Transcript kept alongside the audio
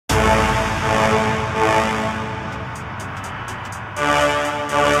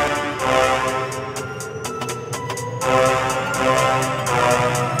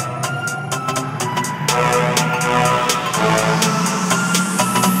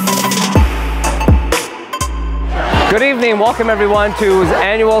Good evening, welcome everyone to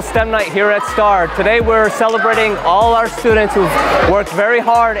annual STEM night here at STAR. Today we're celebrating all our students who've worked very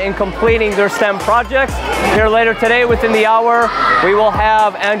hard in completing their STEM projects. Here later today, within the hour, we will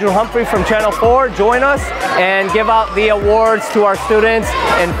have Andrew Humphrey from Channel 4 join us and give out the awards to our students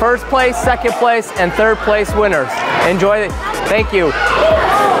in first place, second place, and third place winners. Enjoy it. Thank you.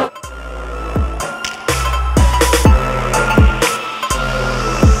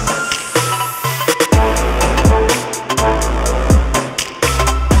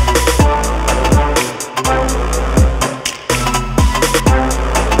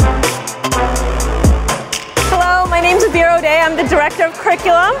 I'm the Director of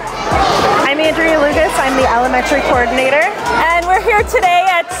Curriculum. I'm Andrea Lucas, I'm the Elementary Coordinator. And we're here today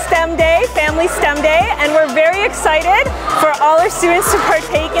at STEM Day, Family STEM Day, and we're very excited for all our students to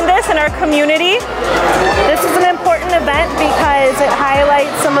partake in this in our community. This is an important event because it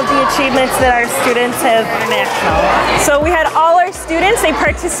highlights some of the achievements that our students have international. So we had all our students, they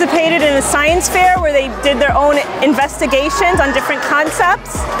participated in a science fair where they did their own investigations on different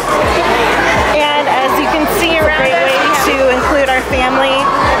concepts. And as you can see around us, to include our family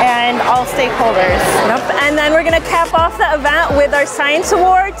and all stakeholders. Yep. And then we're going to cap off the event with our Science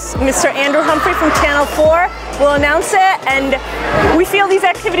Awards. Mr. Andrew Humphrey from Channel 4 will announce it, and we feel these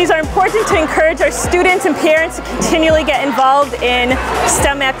activities are important to encourage our students and parents to continually get involved in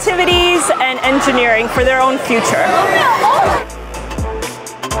STEM activities and engineering for their own future.